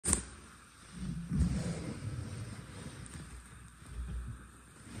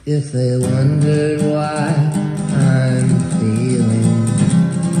If they wondered why I'm feeling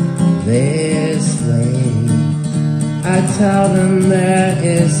this way, I tell them there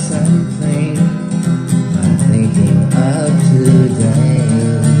is something I'm thinking of today.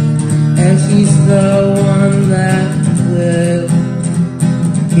 And she's the one that will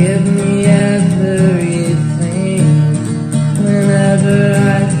give me everything whenever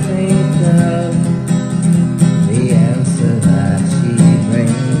I think of the answer that she brings.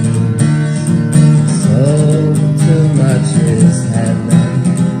 So too much is heaven,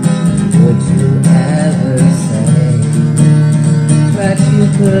 would you ever say that you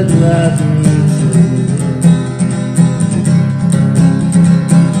could love me too?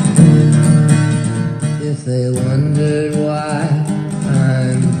 If they wondered why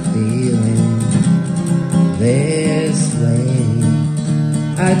I'm feeling this way,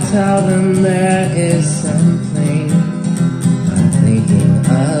 I tell them there is something I'm thinking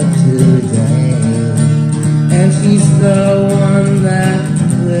of today. And she's the one that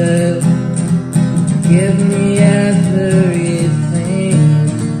will give me everything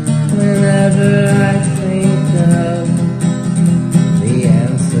whenever I